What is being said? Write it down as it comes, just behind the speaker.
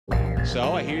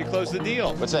So I hear you closed the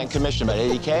deal. What's that in commission, about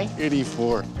 80K?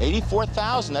 84.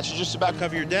 84,000, that should just about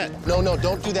cover your debt. No,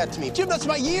 don't do that to me. Jim, that's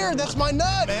my year. That's my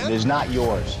nut, man. It is not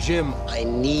yours. Jim, I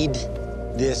need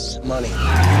this money.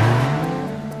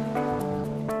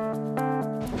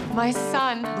 My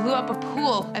son blew up a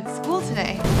pool at school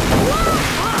today.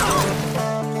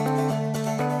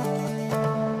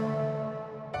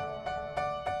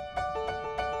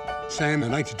 Sam,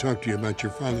 I'd like to talk to you about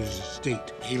your father's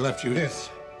estate. He left you this.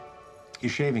 Your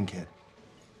shaving kit.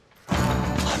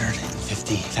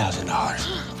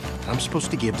 $150,000. I'm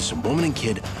supposed to give to some woman and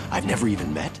kid I've never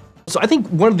even met? So I think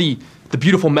one of the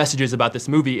beautiful messages about this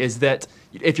movie is that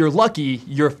if you're lucky,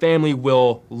 your family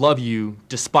will love you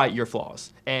despite your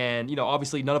flaws. And you know,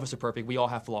 obviously none of us are perfect, we all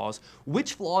have flaws.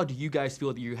 Which flaw do you guys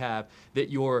feel that you have that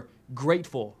you're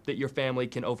grateful that your family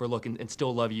can overlook and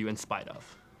still love you in spite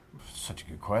of? Such a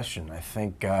good question. I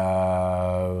think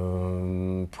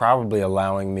probably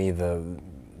allowing me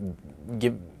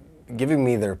giving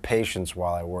me their patience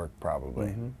while I work, probably.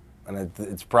 Mm-hmm. And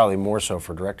it's probably more so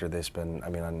for director. They spend, I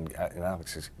mean, in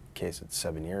Alex's case, it's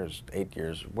 7 years, 8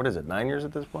 years. What is it, 9 years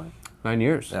at this point? 9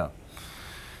 years. Yeah.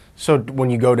 So when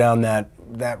you go down that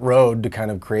road to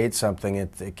kind of create something,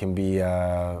 it can be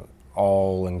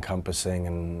all-encompassing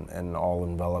and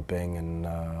all-enveloping, and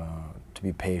to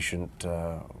be patient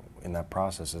in that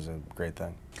process is a great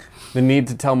thing. The need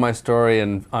to tell my story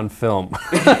on film.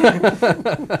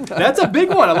 That's a big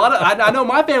one. I know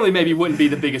my family maybe wouldn't be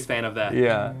the biggest fan of that.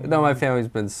 Yeah, no, my family's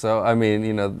been so, I mean,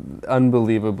 you know,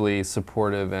 unbelievably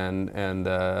supportive and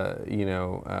you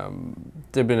know,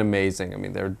 they've been amazing. I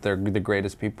mean, they're the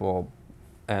greatest people,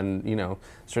 and you know,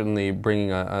 certainly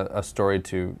bringing a story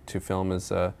to film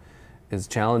is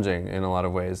challenging in a lot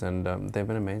of ways, and they've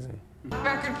been amazing.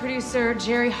 Record producer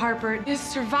Jerry Harper is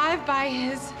survived by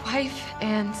his wife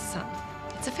and son.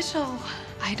 It's official.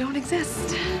 I don't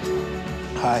exist.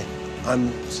 Hi,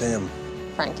 I'm Sam.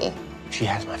 Frankie. She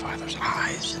has my father's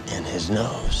eyes and his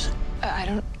nose. I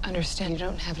don't understand. You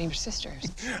don't have any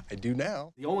sisters. I do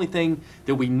now. The only thing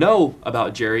that we know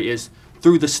about Jerry is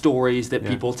through the stories that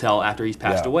people tell after he's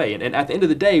passed away. And at the end of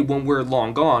the day, when we're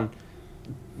long gone,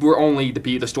 we're only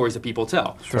the stories that people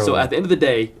tell. Sure. So at the end of the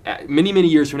day, many, many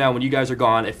years from now, when you guys are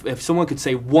gone, if someone could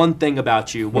say one thing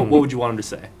about you, what would you want them to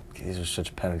say? These are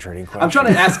such penetrating questions. I'm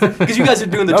trying to ask, because you guys are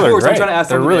doing the tours, I'm trying to ask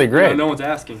them. They're really great. You know, no one's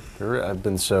asking. I've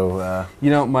been so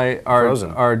you know,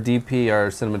 our DP, our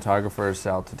cinematographer,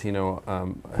 Sal Totino,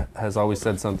 has always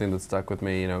said something that stuck with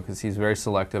me, you know, because he's very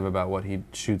selective about what he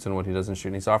shoots and what he doesn't shoot.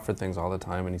 And he's offered things all the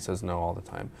time, and he says no all the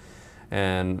time.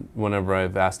 And whenever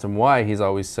I've asked him why, he's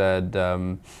always said,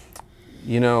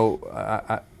 you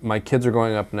know, my kids are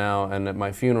growing up now, and at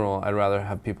my funeral, I'd rather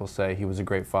have people say he was a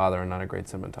great father and not a great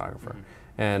cinematographer.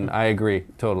 Mm-hmm. And I agree,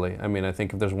 totally. I mean, I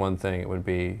think if there's one thing, it would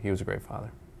be he was a great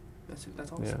father. That's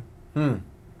awesome. Yeah.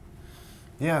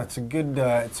 Yeah, it's a good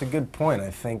point. I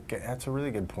think that's a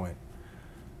really good point.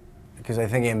 Because I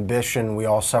think ambition, we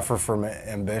all suffer from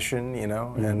ambition, you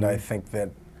know, and I think that,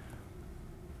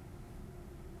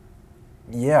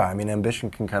 yeah, I mean, ambition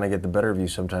can kind of get the better of you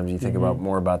sometimes. You think about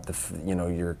more about you know,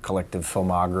 your collective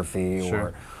filmography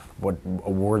or what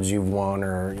awards you've won,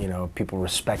 or you know, people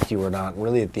respect you or not.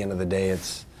 Really, at the end of the day,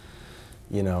 it's,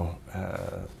 you know,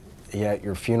 yeah, at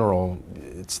your funeral,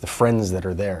 it's the friends that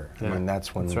are there. Yeah. I mean,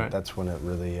 that's when it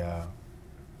really.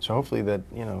 So hopefully that,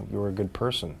 you know, you were a good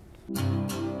person.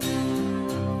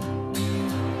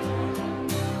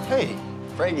 Hey,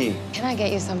 Frankie. Can I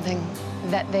get you something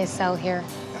that they sell here?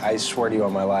 I swear to you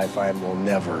on my life, I will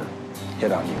never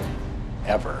hit on you,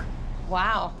 ever.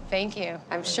 Wow, thank you.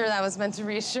 I'm sure that was meant to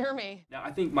reassure me. Now, I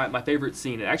think my favorite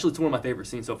scene, and actually it's one of my favorite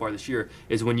scenes so far this year,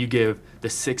 is when you give the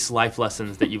 6 life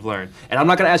lessons that you've learned. And I'm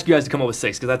not going to ask you guys to come up with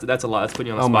 6, because that's a lot. That's putting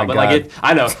you on the spot. My but God. Like,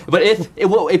 I know. But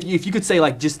if you could say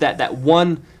like just that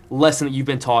one lesson that you've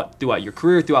been taught throughout your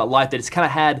career, throughout life, that it's kind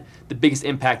of had the biggest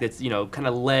impact, that's, you know, kind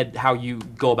of led how you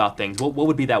go about things, what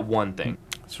would be that one thing?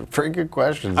 It's a pretty good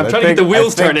question. I'm trying to get the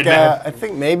wheels turning, man. I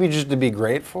think maybe just to be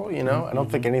grateful, you know? I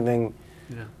don't think anything...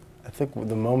 Yeah. I think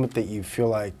the moment that you feel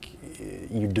like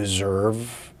you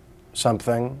deserve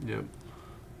something,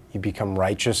 you become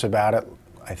righteous about it,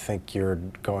 I think you're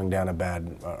going down a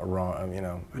bad, wrong, you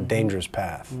know, a dangerous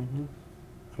path.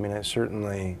 I mean, I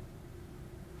certainly...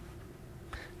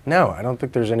 No, I don't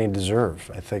think there's any deserve.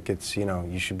 I think it's, you know,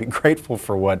 you should be grateful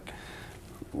for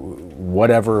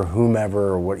whatever, whomever,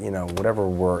 or what, you know, whatever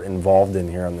we're involved in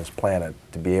here on this planet,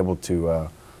 to be able to,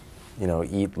 you know,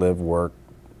 eat, live, work,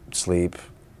 sleep,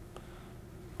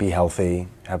 be healthy,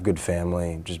 have good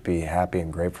family, just be happy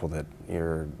and grateful that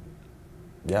you're,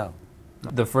 yeah.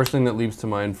 The first thing that leaps to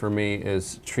mind for me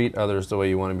is treat others the way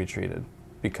you want to be treated.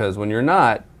 Because when you're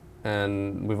not,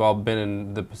 and we've all been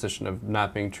in the position of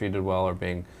not being treated well or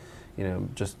being, you know,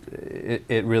 just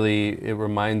it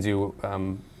reminds you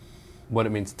what it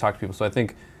means to talk to people. So I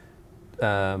think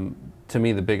to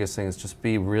me the biggest thing is just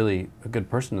be really a good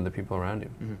person to the people around you.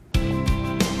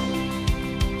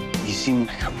 You seem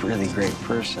like a really great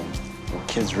person. The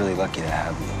kid's really lucky to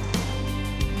have you.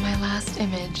 My last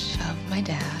image of my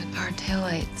dad are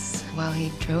taillights while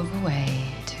he drove away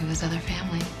to his other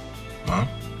family. Mom,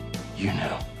 you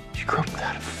know, you grew up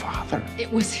without a father.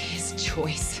 It was his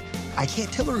choice. I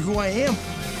can't tell her who I am.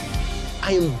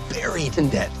 I am buried in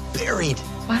debt, buried.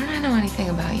 Why don't I know anything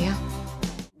about you?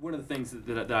 One of the things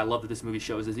that I love that this movie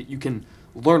shows is that you can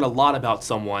learn a lot about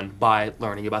someone by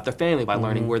learning about their family, by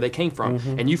learning where they came from.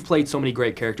 And you've played so many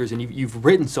great characters, and you've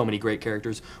written so many great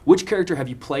characters. Which character have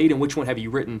you played, and which one have you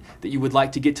written that you would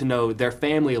like to get to know their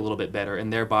family a little bit better,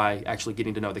 and thereby actually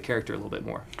getting to know the character a little bit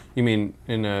more? You mean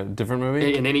in a different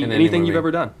movie? In anything you've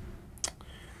ever done?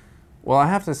 Well, I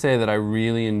have to say that I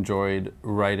really enjoyed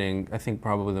writing, I think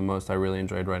probably the most I really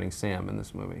enjoyed writing Sam in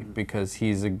this movie, because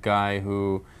he's a guy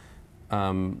who,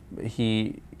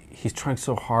 he's trying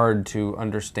so hard to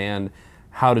understand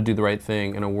how to do the right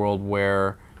thing in a world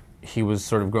where he was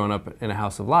sort of grown up in a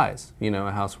house of lies, you know,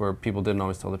 a house where people didn't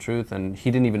always tell the truth, and he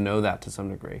didn't even know that to some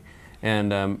degree.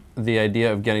 And the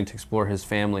idea of getting to explore his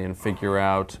family and figure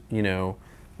out, you know,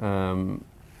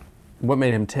 what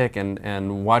made him tick,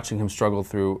 and watching him struggle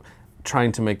through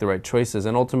trying to make the right choices,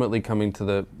 and ultimately coming to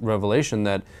the revelation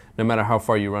that no matter how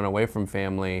far you run away from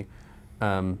family,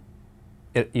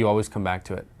 you always come back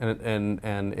to it,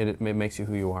 and it makes you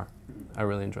who you are. I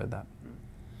really enjoyed that.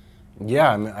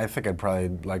 Yeah, I mean, I think I'd probably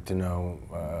like to know,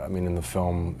 I mean, in the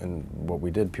film and what we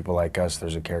did, People Like Us,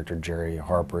 there's a character, Jerry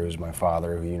Harper, who's my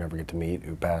father, who you never get to meet,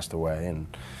 who passed away, and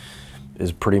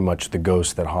is pretty much the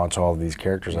ghost that haunts all of these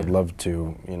characters. I'd love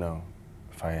to, you know,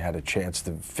 if I had a chance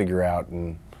to figure out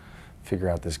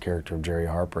this character of Jerry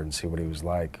Harper and see what he was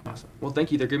like. Awesome. Well,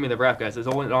 thank you. They're giving me the wrap, guys. It's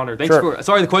always an honor. Thanks Sure. for.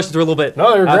 Sorry, the questions were a little bit.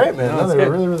 No, they were great, man. No, they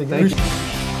were really, really good.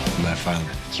 Thank you. My father,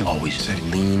 he always said,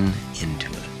 lean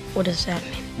into it. What does that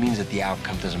mean? It means that the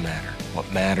outcome doesn't matter. What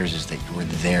matters is that you were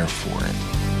there for it.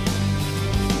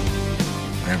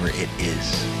 Whatever it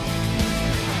is,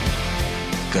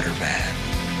 good or bad.